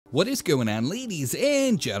What is going on, ladies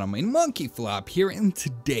and gentlemen? MonkeyFlop here, and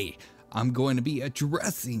today I'm going to be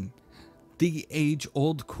addressing the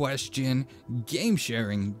age-old question, game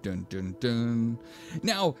sharing. Dun dun dun.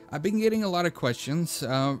 Now, I've been getting a lot of questions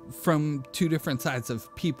from two different sides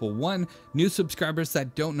of people. One, new subscribers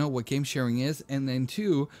that don't know what game sharing is, and then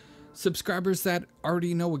two, subscribers that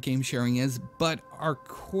already know what game sharing is but are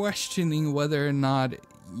questioning whether or not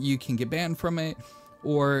you can get banned from it,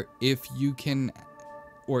 or if you can,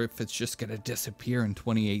 or if it's just gonna disappear in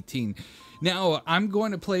 2018. Now, I'm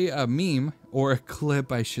going to play a meme, or a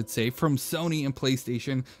clip I should say, from Sony and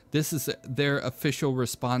PlayStation. This is their official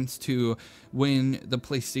response to when the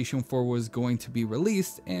PlayStation 4 was going to be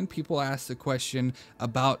released, and people asked the question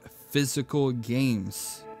about physical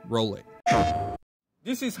games. Roll it.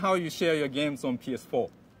 This is how you share your games on PS4.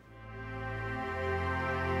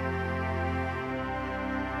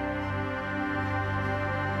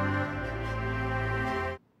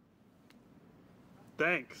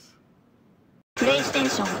 Thanks.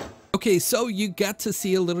 PlayStation. Okay, so you got to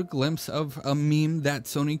see a little glimpse of a meme that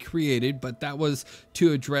Sony created, but that was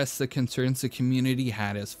to address the concerns the community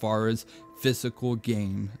had as far as physical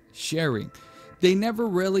game sharing. They never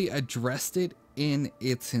really addressed it in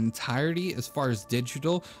its entirety as far as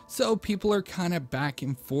digital, so people are kind of back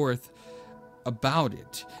and forth about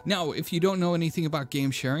it. Now, if you don't know anything about game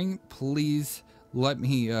sharing, please let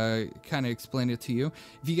me kind of explain it to you.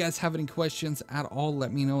 If you guys have any questions at all,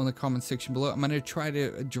 let me know in the comment section below. I'm going to try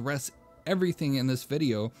to address everything in this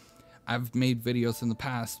video. I've made videos in the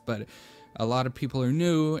past, but a lot of people are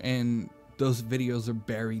new and those videos are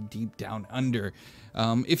buried deep down under.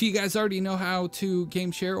 If you guys already know how to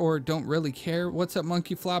game share or don't really care, what's up,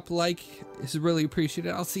 MonkeyFlop? Like is really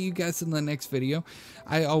appreciated. I'll see you guys in the next video.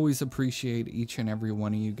 I always appreciate each and every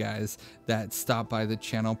one of you guys that stop by the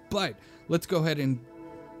channel, but let's go ahead and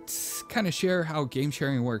kind of share how game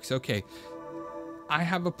sharing works. Okay, I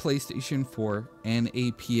have a PlayStation 4 and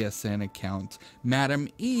a PSN account. Madam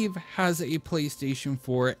Eve has a PlayStation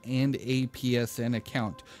 4 and a PSN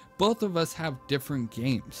account. Both of us have different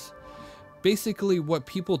games. Basically, what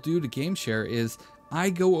people do to game share is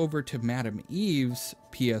I go over to Madam Eve's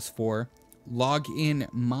PS4, log in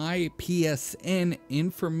my PSN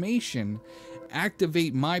information,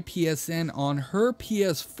 activate my PSN on her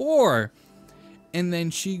PS4, and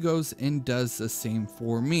then she goes and does the same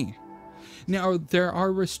for me. Now, there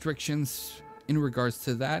are restrictions in regards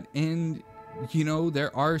to that, and you know,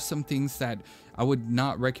 there are some things that I would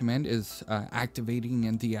not recommend is activating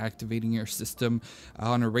and deactivating your system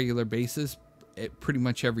on a regular basis, pretty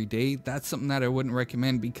much every day. That's something that I wouldn't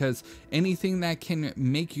recommend, because anything that can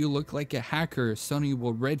make you look like a hacker, Sony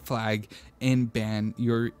will red flag and ban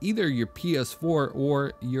either your PS4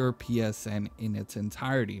 or your PSN in its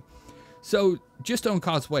entirety. So just don't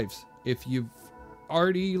cause waves. If you've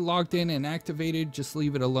already logged in and activated, just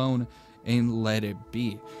leave it alone and let it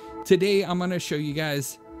be. Today I'm going to show you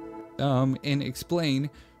guys and explain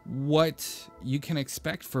what you can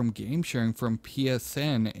expect from game sharing from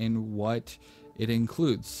PSN and what it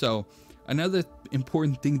includes. So another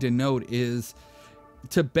important thing to note is,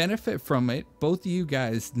 to benefit from it, both of you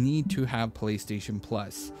guys need to have PlayStation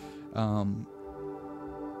Plus.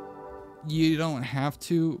 You don't have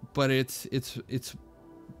to, but it's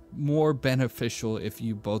more beneficial if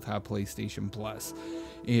you both have PlayStation Plus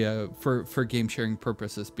for game sharing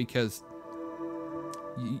purposes, because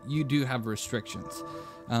you do have restrictions.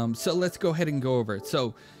 So let's go ahead and go over it.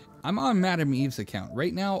 So I'm on Madam Eve's account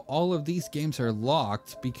right now. All of these games are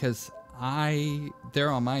locked because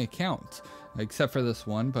they're on my account, except for this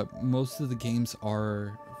one, but most of the games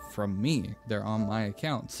are from me. They're on my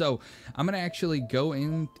account. So I'm gonna actually go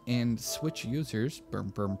in and switch users. Boom,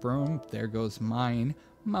 boom, boom. There goes my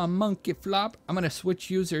MonkeyFlop. I'm gonna switch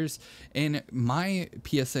users, and my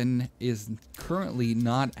PSN is currently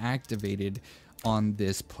not activated on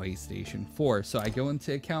this PlayStation 4. So I go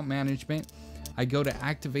into account management, I go to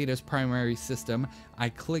activate as primary system, I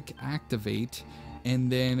click activate,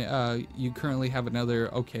 and then you currently have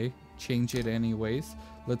another, okay, change it anyways.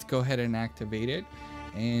 Let's go ahead and activate it.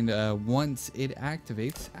 And once it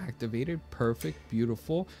activates, activated, perfect,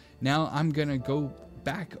 beautiful. Now I'm gonna go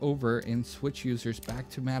back over and switch users back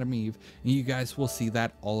to Madam Eve, and you guys will see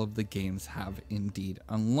that all of the games have indeed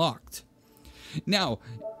unlocked. Now,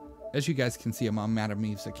 as you guys can see, I'm on Madam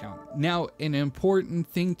Eve's account. Now, an important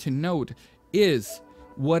thing to note is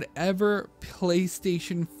whatever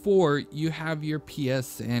PlayStation 4 you have your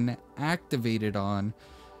PSN activated on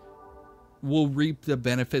will reap the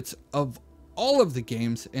benefits of all of the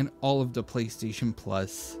games and all of the PlayStation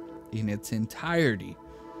Plus in its entirety.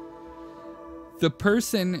 The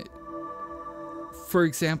person for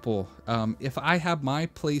example, if I have my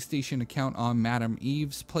PlayStation account on Madam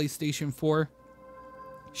Eve's PlayStation 4,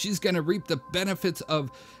 she's going to reap the benefits of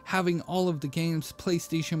having all of the games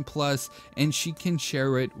PlayStation Plus, and she can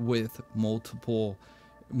share it with multiple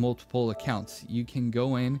accounts. You can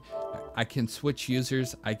go in, I can switch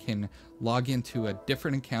users, I can log into a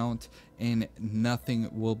different account, and nothing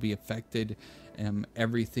will be affected.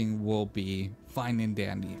 Everything will be fine and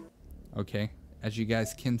dandy. Okay, as you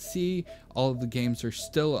guys can see, all of the games are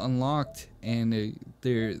still unlocked, and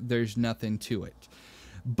there's nothing to it.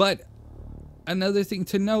 But another thing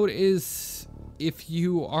to note is, if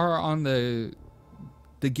you are on the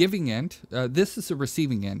giving end, this is the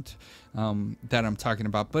receiving end that I'm talking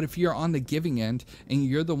about, but if you're on the giving end and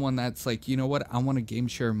you're the one that's like, you know what, I want to game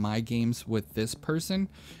share my games with this person,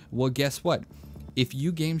 well, guess what? If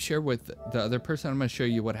you game share with the other person, I'm going to show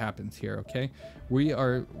you what happens here. Okay,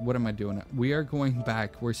 what am I doing? We are going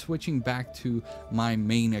back, we're switching back to my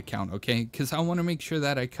main account, okay, because I want to make sure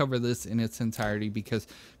that I cover this in its entirety, because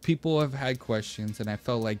people have had questions and I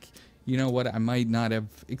felt like, you know what, I might not have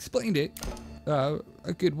explained it a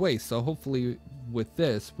good way. So hopefully with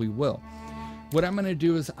this we will. What I'm going to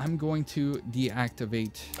do is I'm going to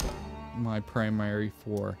deactivate my primary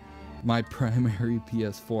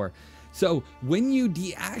PS4. So when you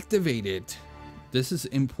deactivate it, this is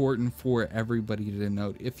important for everybody to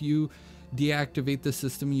note. If you deactivate the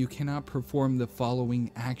system, you cannot perform the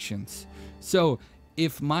following actions. So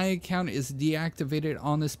if my account is deactivated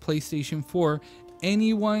on this PlayStation 4,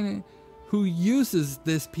 anyone who uses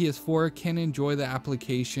this PS4 can enjoy the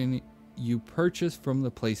application you purchase from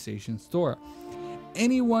the PlayStation Store.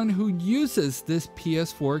 Anyone who uses this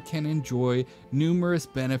PS4 can enjoy numerous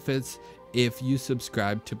benefits if you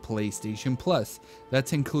subscribe to PlayStation Plus.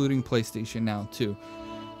 That's including PlayStation Now too.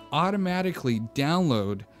 Automatically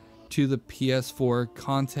download to the PS4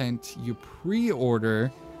 content you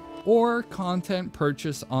pre-order or content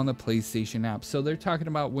purchase on the PlayStation app. So they're talking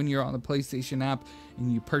about when you're on the PlayStation app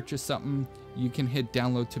and you purchase something, you can hit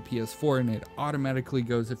download to PS4 and it automatically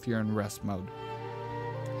goes if you're in rest mode.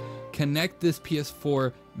 Connect this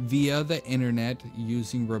PS4 via the internet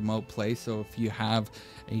using remote play. So if you have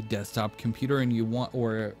a desktop computer and you want,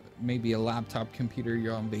 or maybe a laptop computer,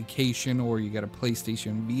 you're on vacation, or you got a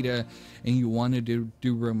PlayStation Vita and you want to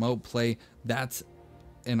do remote play, that's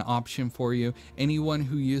an option for you. Anyone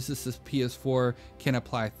who uses this PS4 can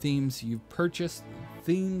apply themes. You've purchased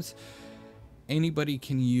themes, anybody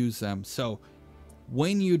can use them. So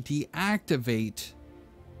when you deactivate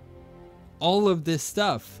all of this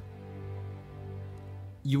stuff,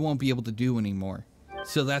 you won't be able to do anymore.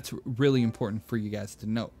 So that's really important for you guys to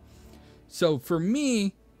know. So for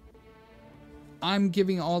me, I'm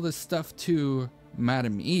giving all this stuff to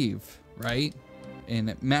Madam Eve, right?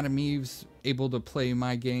 And Madam Eve's able to play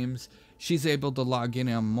my games. She's able to log in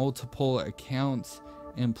on multiple accounts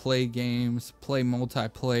and play games, play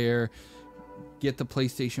multiplayer, get the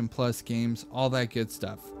PlayStation Plus games, all that good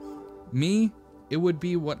stuff. Me, it would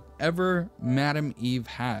be whatever Madam Eve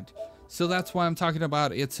had. So that's why I'm talking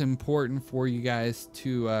about it's important for you guys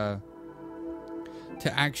to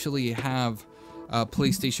actually have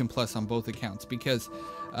PlayStation Plus on both accounts, because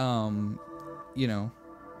you know,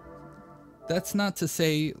 that's not to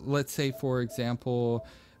say, let's say for example,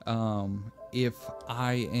 if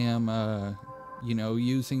I am you know,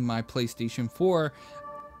 using my PlayStation 4,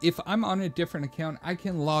 if I'm on a different account, I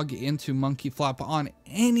can log into MonkeyFlop on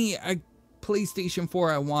any PlayStation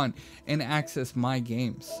 4 I want and access my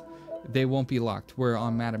games. They won't be locked. We're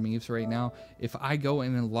on Madam Eve's right now. If I go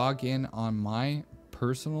in and log in on my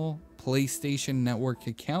personal PlayStation Network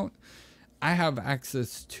account, I have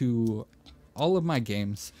access to all of my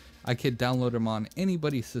games. I could download them on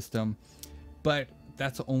anybody's system, but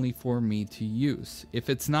that's only for me to use. If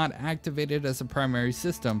it's not activated as a primary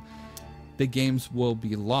system, the games will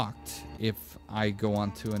be locked if I go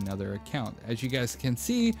onto another account. As you guys can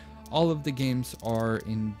see, all of the games are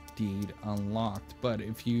indeed unlocked, but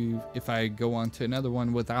if I go on to another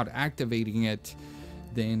one without activating it,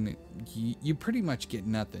 then you pretty much get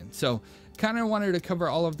nothing. So kind of wanted to cover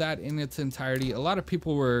all of that in its entirety. A lot of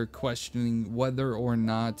people were questioning whether or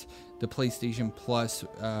not the PlayStation Plus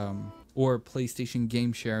or PlayStation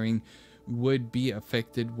game sharing would be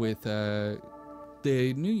affected with the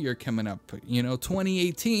new year coming up, you know,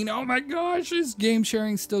 2018. Oh my gosh, is game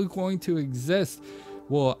sharing still going to exist?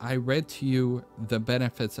 Well, I read to you the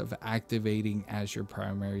benefits of activating as your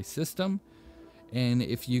primary system. And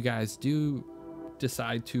if you guys do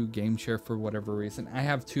decide to game share for whatever reason, I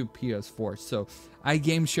have two PS4s, so I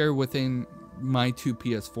game share within my two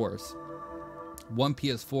PS4s. One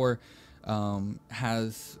PS4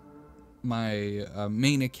 has my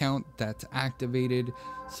main account that's activated,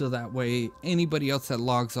 so that way anybody else that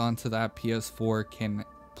logs on to that PS4 can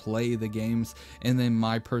play the games, and then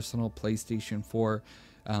my personal PlayStation 4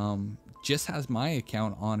 just has my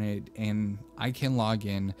account on it, and I can log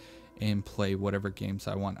in and play whatever games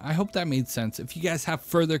I want. I hope that made sense. If you guys have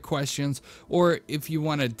further questions, or if you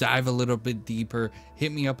want to dive a little bit deeper,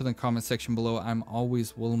 hit me up in the comment section below. I'm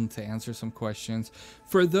always willing to answer some questions.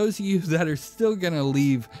 For those of you that are still gonna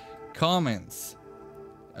leave comments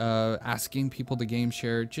asking people to game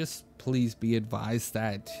share, just please be advised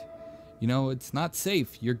that, you know, it's not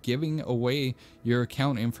safe. You're giving away your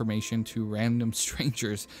account information to random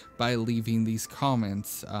strangers by leaving these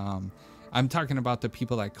comments. I'm talking about the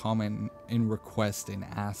people that comment and request and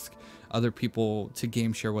ask other people to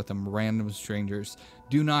game share with them, random strangers.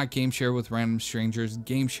 Do not game share with random strangers.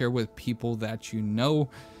 Game share with people that you know.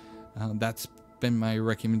 That's been my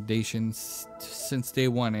recommendations since day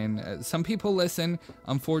one, and some people listen.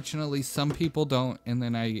 Unfortunately, some people don't, and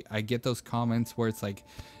then I get those comments where it's like,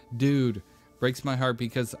 dude, breaks my heart,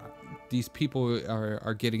 because these people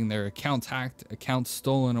are getting their accounts hacked, accounts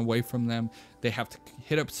stolen away from them. They have to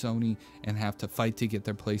hit up Sony and have to fight to get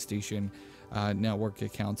their PlayStation Network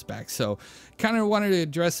accounts back. So kind of wanted to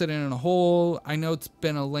address it in a whole. I know it's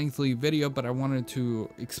been a lengthy video, but I wanted to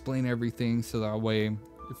explain everything, so that way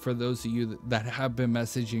for those of you that have been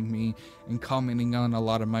messaging me and commenting on a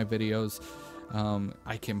lot of my videos,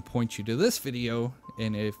 I can point you to this video,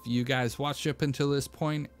 and if you guys watched up until this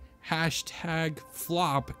point, hashtag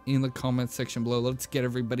flop in the comment section below. Let's get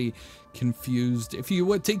everybody confused. If you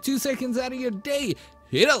would take 2 seconds out of your day,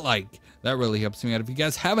 hit a like. That really helps me out. If you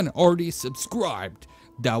guys haven't already subscribed,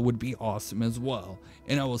 that would be awesome as well.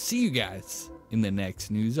 And I will see you guys in the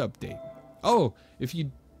next news update. Oh, if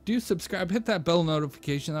you do subscribe, hit that bell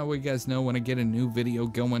notification. That way you guys know when I get a new video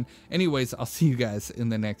going. Anyways, I'll see you guys in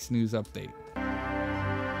the next news update.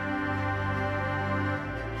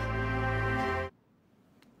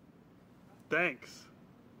 Thanks.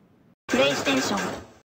 PlayStation